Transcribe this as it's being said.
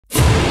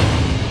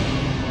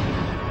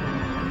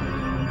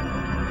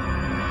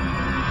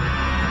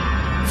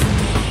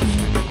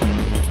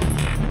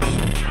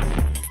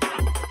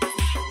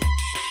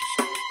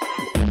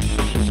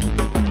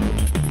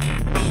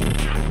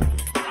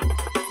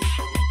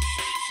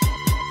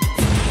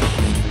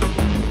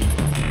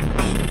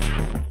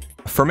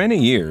For many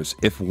years,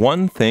 if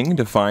one thing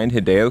defined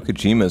Hideo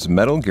Kojima's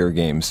Metal Gear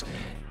games,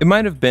 it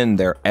might have been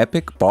their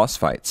epic boss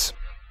fights.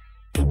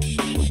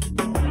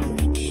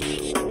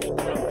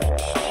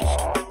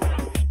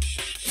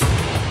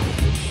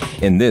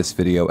 In this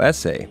video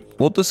essay,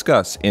 we'll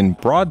discuss in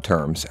broad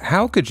terms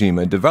how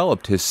Kojima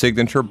developed his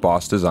signature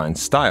boss design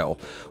style,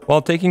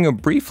 while taking a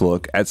brief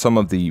look at some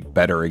of the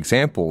better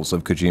examples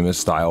of Kojima's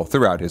style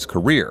throughout his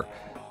career.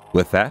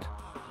 With that,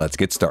 let's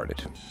get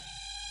started.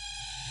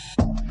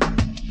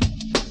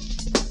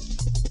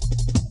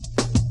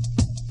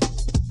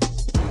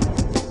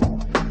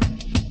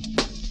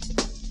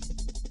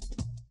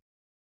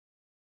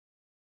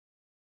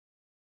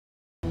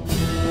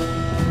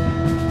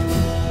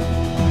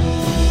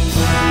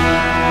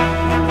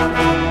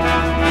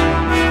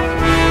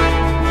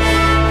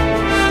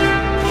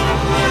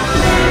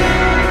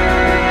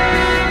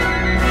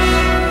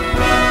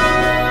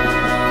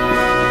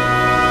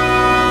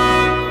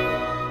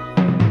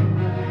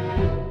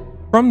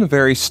 From the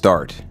very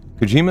start,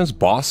 Kojima's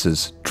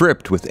bosses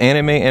dripped with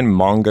anime and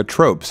manga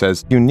tropes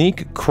as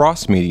unique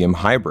cross-medium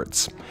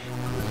hybrids.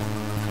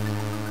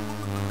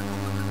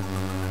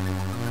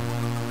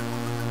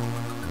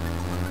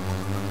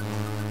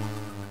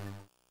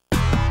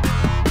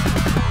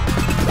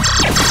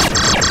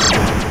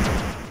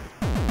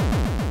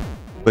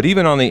 But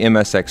even on the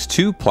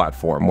MSX2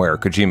 platform where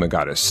Kojima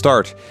got his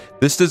start,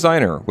 this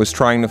designer was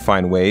trying to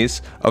find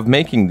ways of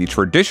making the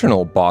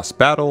traditional boss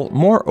battle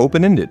more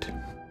open-ended.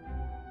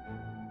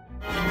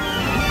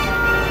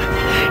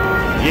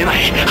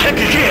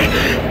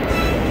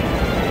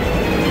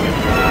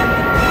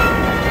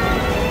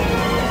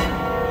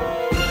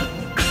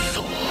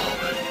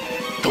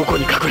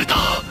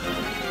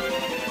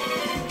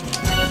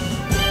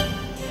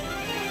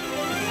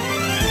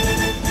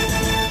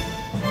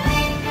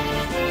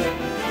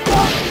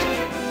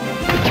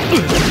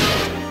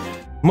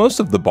 Most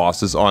of the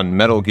bosses on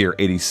Metal Gear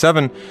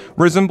 87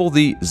 resemble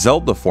the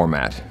Zelda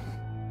format,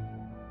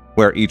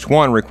 where each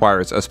one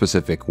requires a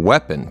specific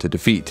weapon to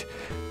defeat.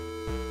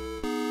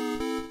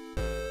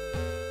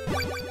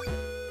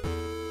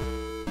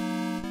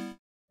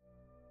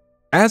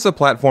 As a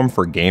platform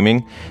for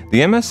gaming,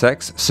 the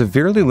MSX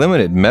severely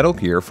limited Metal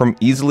Gear from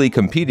easily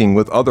competing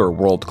with other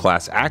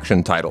world-class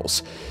action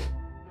titles.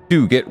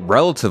 To get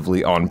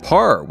relatively on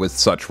par with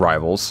such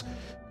rivals,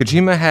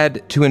 Kojima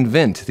had to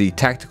invent the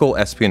tactical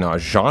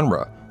espionage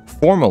genre,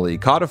 formally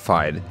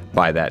codified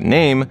by that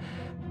name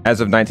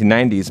as of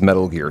 1990's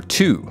Metal Gear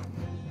 2.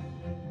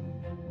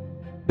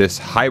 This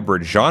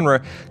hybrid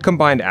genre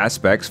combined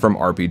aspects from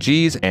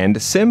RPGs and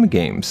sim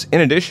games,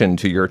 in addition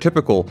to your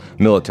typical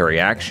military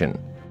action,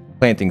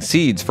 planting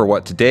seeds for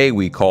what today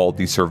we call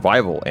the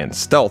survival and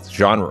stealth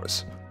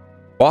genres.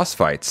 Boss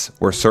fights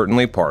were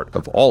certainly part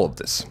of all of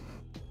this.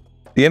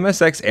 The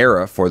MSX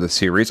era for the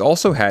series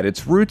also had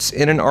its roots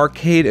in an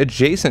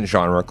arcade-adjacent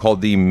genre called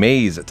the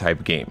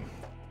maze-type game.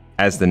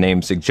 As the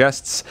name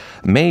suggests,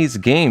 maze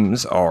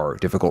games are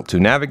difficult to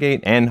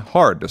navigate and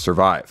hard to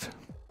survive.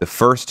 The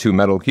first two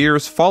Metal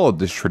Gears followed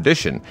this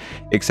tradition,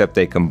 except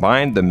they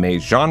combined the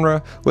maze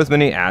genre with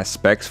many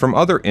aspects from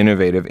other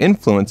innovative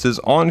influences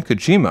on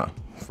Kojima,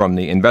 from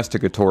the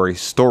investigatory,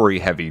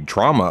 story-heavy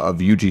drama of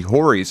Yuji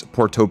Horíi's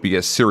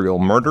Portopia serial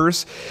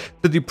murders,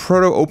 to the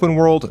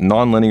proto-open-world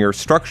non-linear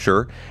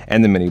structure,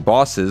 and the many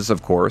bosses,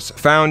 of course,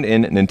 found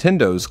in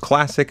Nintendo's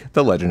classic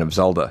The Legend of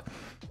Zelda.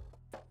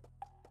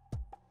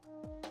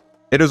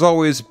 It has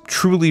always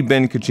truly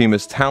been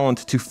Kojima's talent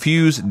to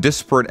fuse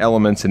disparate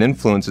elements and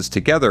influences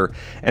together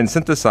and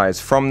synthesize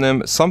from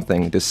them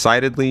something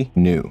decidedly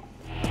new.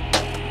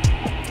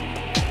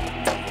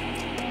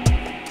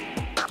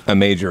 A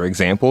major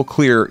example,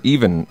 clear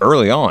even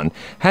early on,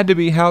 had to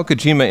be how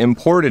Kojima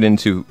imported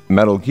into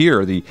Metal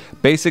Gear the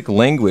basic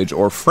language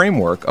or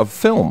framework of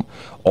film,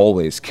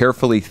 always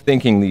carefully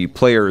thinking the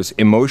player's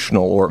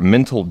emotional or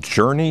mental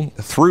journey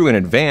through in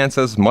advance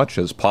as much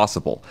as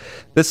possible.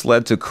 This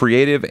led to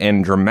creative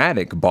and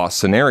dramatic boss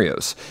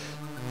scenarios.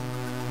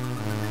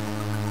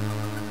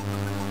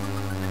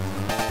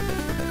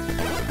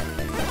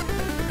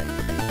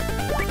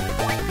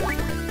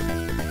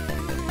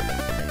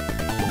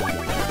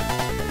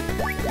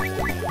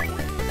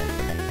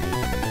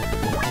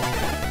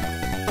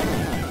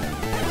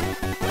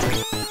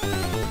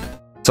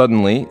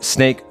 Suddenly,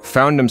 Snake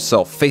found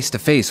himself face to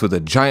face with a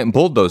giant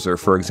bulldozer,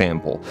 for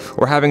example,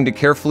 or having to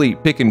carefully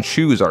pick and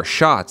choose our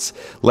shots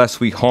lest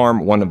we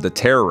harm one of the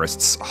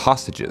terrorists'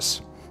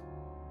 hostages.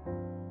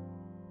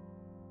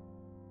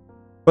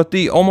 But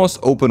the almost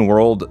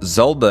open-world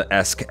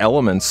Zelda-esque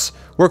elements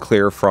were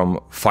clear from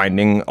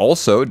finding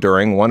also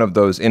during one of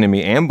those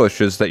enemy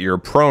ambushes that you're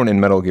prone in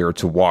Metal Gear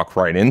to walk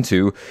right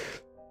into,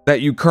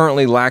 that you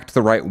currently lacked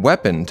the right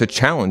weapon to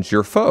challenge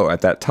your foe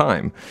at that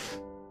time.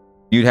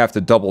 You'd have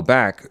to double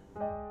back,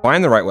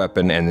 find the right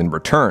weapon, and then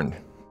return.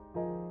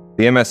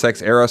 The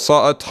MSX era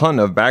saw a ton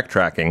of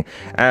backtracking,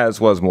 as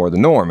was more the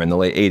norm in the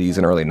late 80s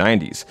and early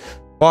 90s.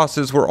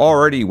 Bosses were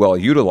already well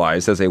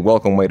utilized as a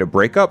welcome way to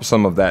break up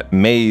some of that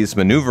maze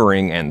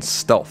maneuvering and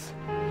stealth.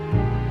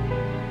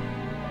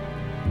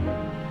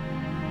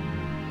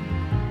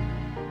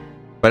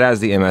 But as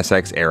the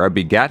MSX era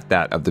begat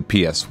that of the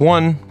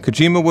PS1,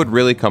 Kojima would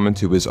really come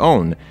into his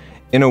own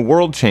in a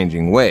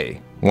world-changing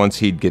way once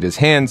he'd get his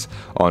hands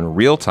on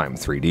real-time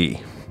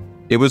 3D.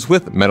 It was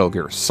with Metal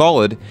Gear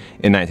Solid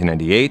in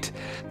 1998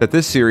 that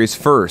this series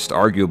first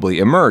arguably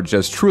emerged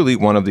as truly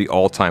one of the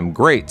all-time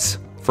greats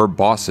for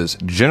bosses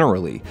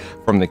generally,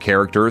 from the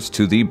characters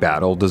to the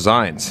battle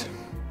designs.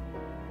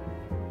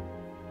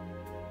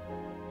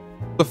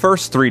 The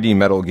first 3D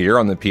Metal Gear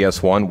on the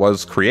PS1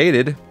 was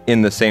created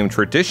in the same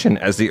tradition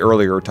as the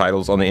earlier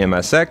titles on the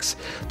MSX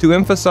to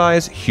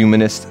emphasize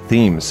humanist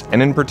themes,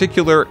 and in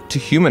particular to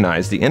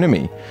humanize the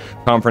enemy.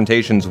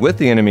 Confrontations with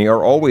the enemy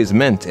are always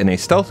meant in a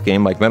stealth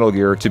game like Metal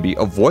Gear to be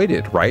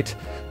avoided, right?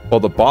 While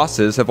the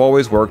bosses have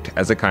always worked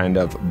as a kind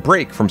of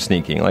break from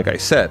sneaking, like I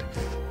said.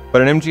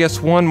 But in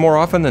MGS1, more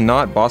often than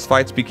not, boss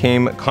fights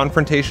became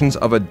confrontations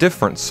of a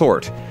different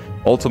sort.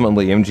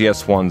 Ultimately,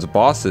 MGS1's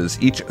bosses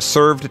each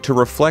served to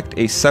reflect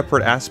a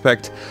separate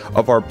aspect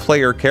of our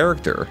player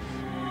character.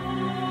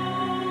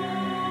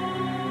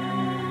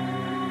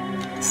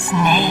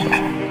 Snake,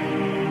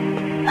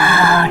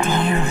 how do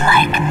you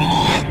like me?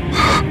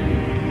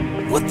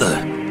 What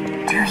the?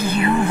 Do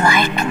you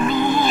like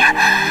me?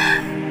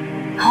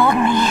 Hold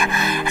me,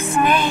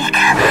 Snake.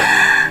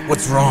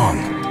 What's wrong?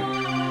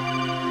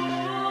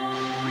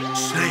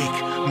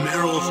 Snake,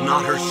 Meryl's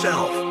not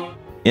herself.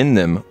 In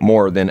them,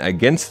 more than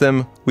against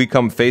them, we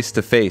come face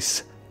to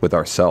face with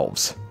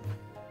ourselves.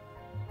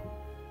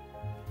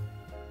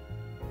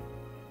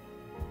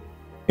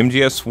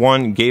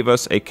 MGS1 gave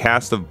us a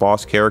cast of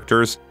boss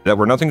characters that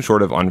were nothing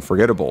short of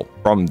unforgettable,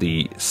 from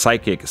the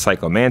psychic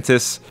Psycho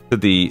Mantis, to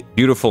the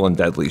beautiful and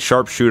deadly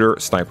sharpshooter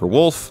Sniper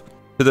Wolf,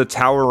 to the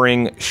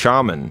towering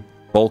shaman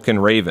Vulcan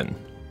Raven.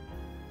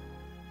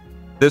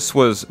 This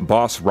was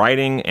boss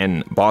writing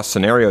and boss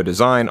scenario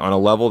design on a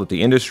level that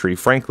the industry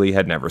frankly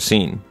had never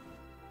seen.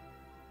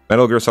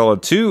 Metal Gear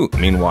Solid 2,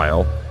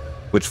 meanwhile,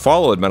 which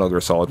followed Metal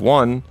Gear Solid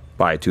 1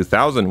 by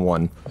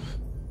 2001,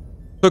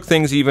 took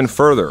things even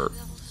further,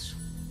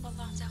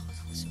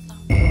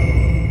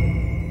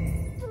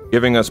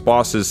 giving us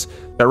bosses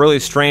that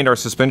really strained our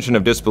suspension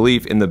of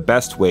disbelief in the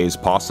best ways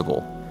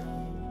possible.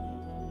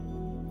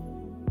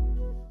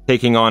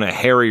 Taking on a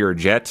Harrier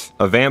jet,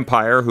 a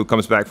vampire who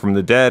comes back from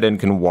the dead and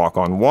can walk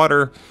on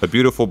water, a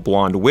beautiful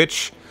blonde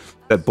witch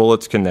that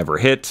bullets can never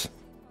hit,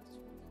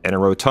 and a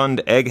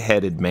rotund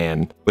egg-headed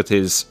man with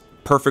his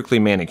perfectly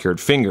manicured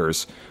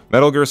fingers,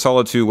 Metal Gear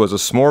Solid 2 was a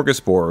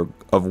smorgasbord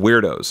of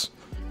weirdos.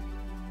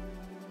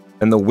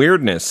 And the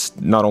weirdness,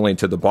 not only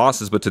to the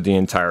bosses but to the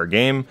entire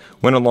game,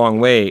 went a long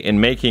way in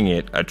making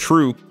it a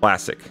true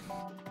classic.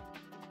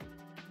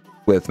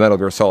 With Metal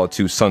Gear Solid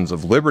 2 Sons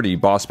of Liberty,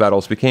 boss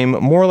battles became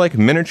more like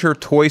miniature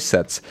toy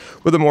sets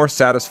with a more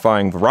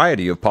satisfying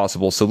variety of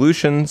possible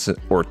solutions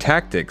or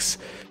tactics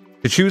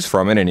to choose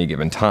from at any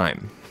given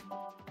time.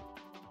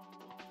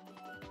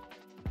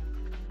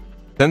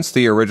 Since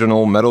the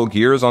original Metal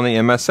Gears on the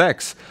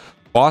MSX,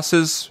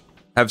 bosses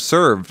have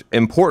served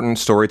important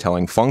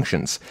storytelling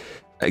functions.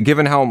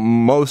 Given how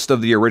most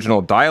of the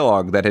original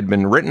dialogue that had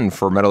been written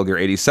for Metal Gear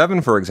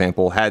 87, for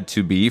example, had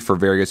to be, for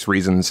various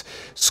reasons,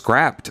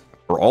 scrapped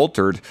or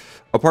altered,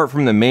 apart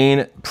from the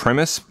main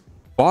premise,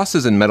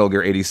 bosses in Metal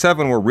Gear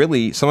 87 were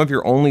really some of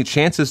your only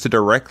chances to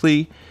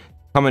directly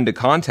come into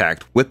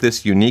contact with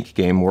this unique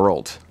game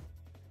world.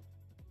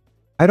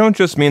 I don't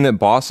just mean that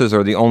bosses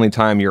are the only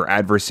time your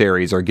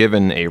adversaries are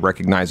given a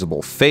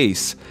recognizable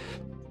face.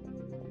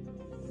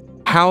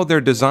 How they're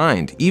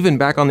designed, even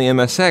back on the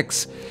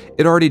MSX,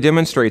 it already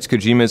demonstrates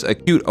Kojima's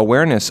acute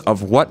awareness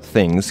of what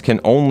things can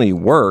only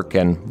work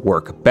and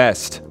work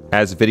best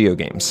as video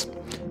games.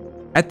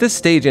 At this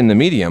stage in the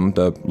medium,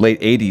 the late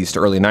 80s to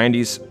early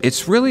 90s,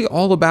 it's really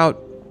all about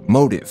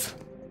motive.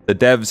 The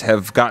devs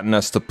have gotten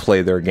us to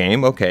play their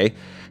game, okay.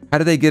 How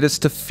do they get us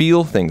to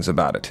feel things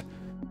about it?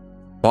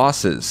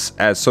 Bosses,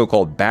 as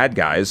so-called bad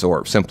guys,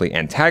 or simply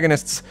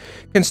antagonists,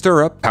 can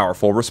stir up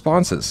powerful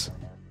responses.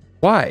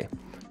 Why?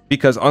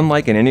 Because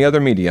unlike in any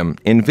other medium,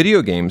 in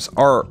video games,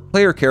 our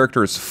player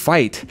characters'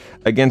 fight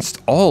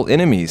against all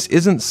enemies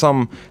isn't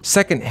some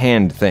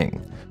second-hand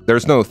thing.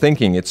 There's no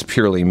thinking it's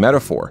purely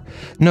metaphor.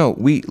 No,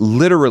 we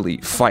literally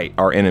fight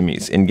our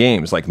enemies in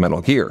games like Metal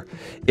Gear.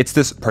 It's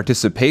this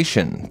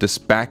participation, this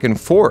back and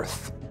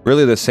forth,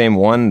 really the same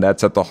one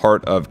that's at the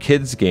heart of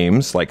kids'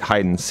 games like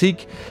hide and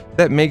seek,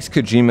 that makes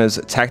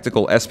Kojima's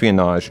tactical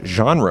espionage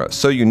genre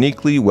so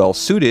uniquely well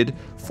suited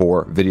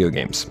for video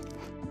games.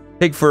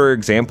 Take for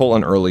example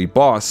an early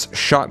boss,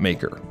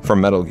 Shotmaker,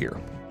 from Metal Gear.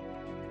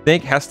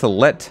 Snake has to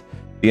let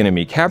the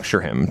enemy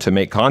capture him to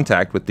make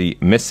contact with the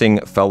missing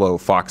fellow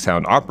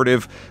Foxhound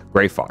operative,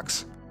 Grey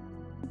Fox.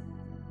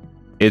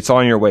 It's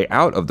on your way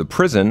out of the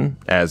prison,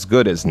 as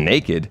good as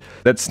naked,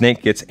 that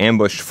Snake gets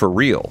ambushed for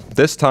real,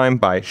 this time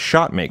by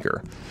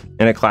Shotmaker.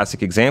 In a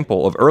classic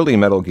example of early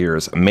Metal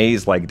Gear's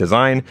maze-like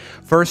design,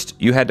 first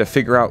you had to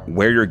figure out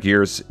where your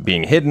gear's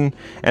being hidden,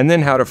 and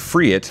then how to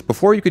free it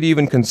before you could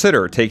even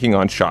consider taking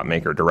on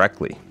Shotmaker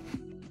directly.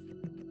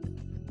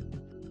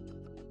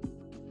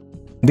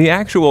 The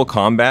actual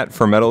combat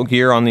for Metal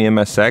Gear on the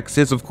MSX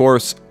is of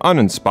course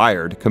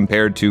uninspired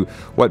compared to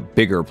what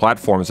bigger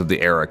platforms of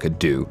the era could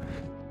do.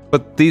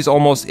 But these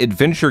almost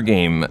adventure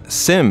game,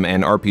 sim,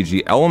 and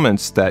RPG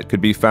elements that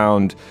could be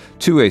found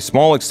to a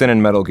small extent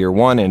in Metal Gear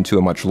 1 and to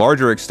a much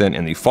larger extent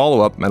in the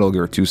follow-up Metal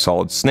Gear 2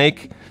 Solid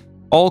Snake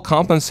all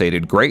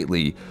compensated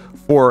greatly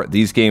for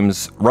these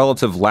games'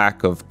 relative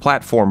lack of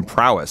platform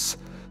prowess,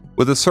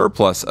 with a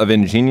surplus of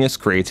ingenious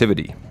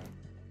creativity.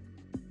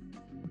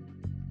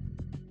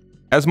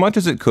 As much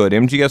as it could,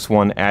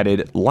 MGS1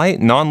 added light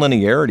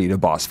nonlinearity to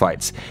boss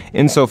fights,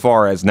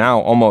 insofar as now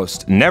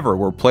almost never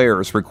were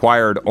players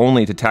required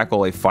only to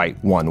tackle a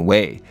fight one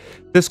way.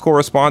 This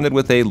corresponded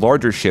with a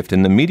larger shift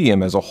in the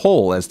medium as a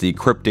whole, as the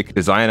cryptic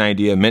design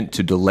idea meant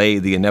to delay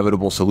the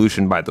inevitable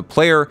solution by the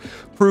player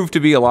proved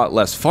to be a lot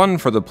less fun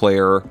for the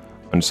player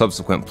on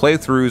subsequent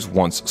playthroughs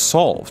once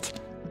solved.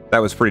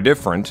 That was pretty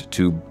different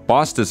to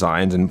boss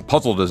designs and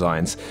puzzle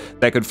designs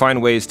that could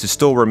find ways to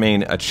still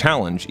remain a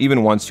challenge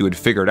even once you had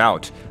figured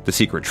out the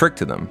secret trick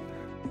to them.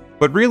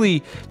 But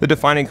really, the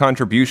defining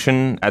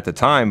contribution at the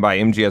time by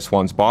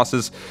MGS1's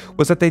bosses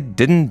was that they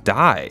didn't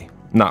die.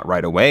 Not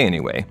right away,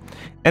 anyway.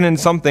 And in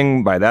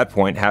something by that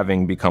point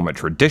having become a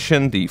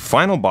tradition, the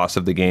final boss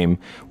of the game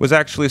was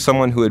actually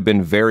someone who had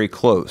been very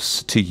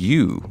close to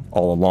you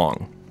all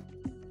along.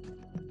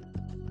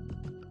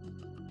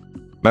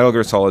 Metal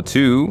Gear Solid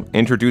 2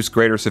 introduced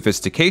greater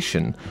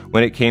sophistication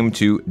when it came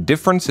to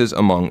differences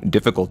among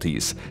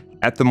difficulties.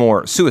 At the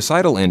more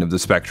suicidal end of the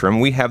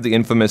spectrum, we have the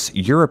infamous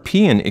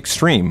European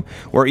extreme,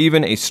 where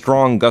even a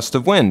strong gust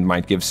of wind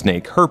might give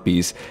Snake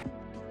herpes.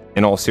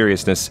 In all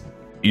seriousness,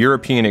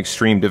 European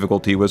extreme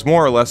difficulty was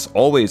more or less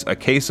always a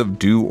case of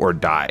do or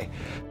die.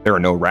 There are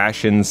no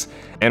rations,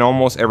 and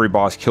almost every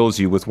boss kills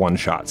you with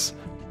one-shots.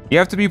 You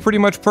have to be pretty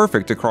much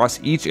perfect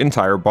across each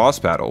entire boss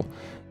battle,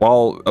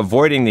 while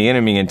avoiding the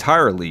enemy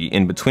entirely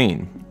in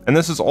between. And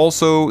this is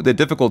also the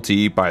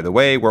difficulty, by the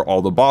way, where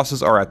all the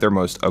bosses are at their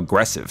most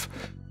aggressive.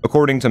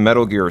 According to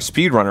Metal Gear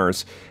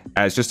speedrunners,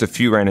 as just a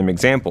few random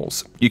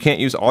examples, you can't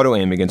use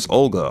auto-aim against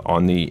Olga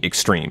on the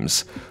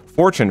extremes.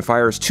 Fortune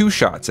fires 2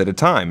 shots at a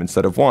time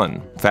instead of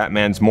 1. Fat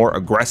Man's more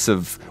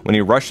aggressive when he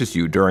rushes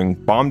you during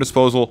bomb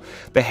disposal.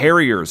 The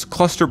Harriers'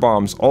 cluster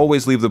bombs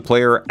always leave the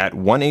player at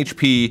 1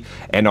 HP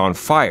and on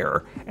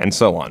fire, and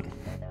so on.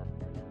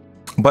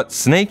 But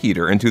Snake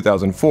Eater in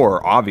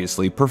 2004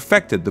 obviously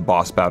perfected the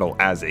boss battle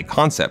as a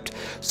concept,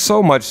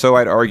 so much so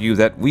I'd argue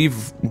that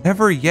we've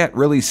never yet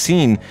really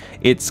seen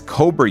its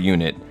Cobra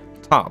unit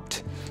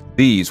topped.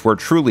 These were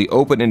truly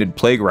open-ended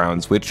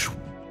playgrounds which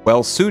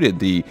well suited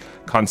the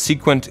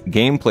consequent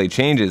gameplay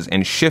changes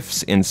and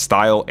shifts in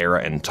style,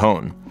 era, and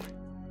tone.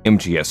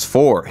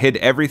 MGS4 hid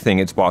everything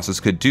its bosses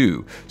could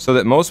do so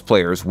that most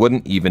players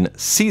wouldn't even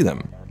see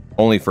them,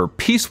 only for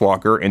Peace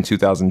Walker in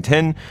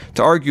 2010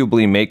 to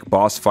arguably make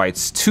boss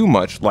fights too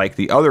much like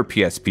the other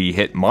PSP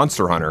hit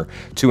Monster Hunter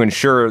to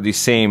ensure the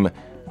same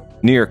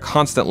near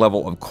constant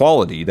level of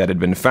quality that had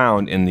been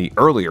found in the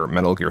earlier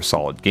Metal Gear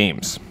Solid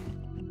games.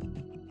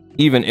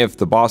 Even if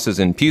the bosses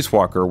in Peace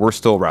Walker were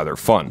still rather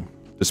fun,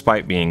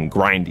 despite being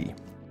grindy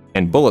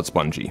and bullet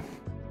spongy.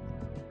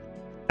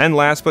 And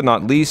last but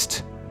not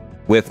least,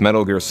 with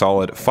Metal Gear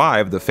Solid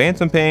 5 The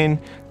Phantom Pain,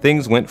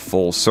 things went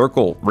full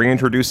circle,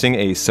 reintroducing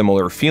a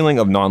similar feeling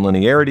of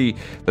nonlinearity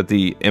that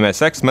the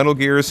MSX Metal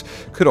Gears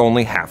could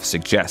only half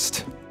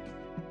suggest.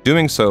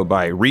 Doing so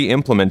by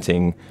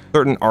re-implementing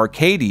certain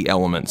arcadey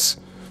elements,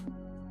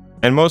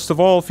 and most of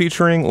all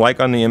featuring, like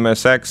on the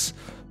MSX,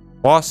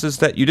 bosses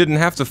that you didn't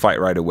have to fight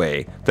right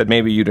away, that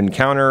maybe you'd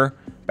encounter,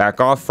 back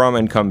off from,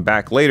 and come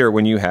back later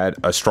when you had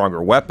a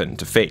stronger weapon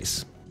to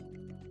face.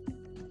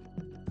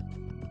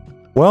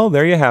 Well,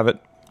 there you have it.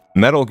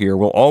 Metal Gear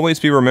will always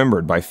be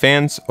remembered by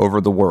fans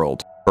over the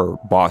world for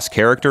boss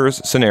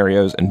characters,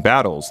 scenarios, and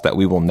battles that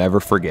we will never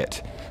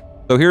forget.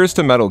 So here's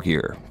to Metal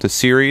Gear, the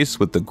series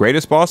with the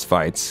greatest boss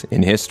fights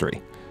in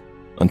history.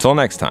 Until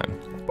next time,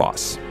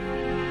 boss.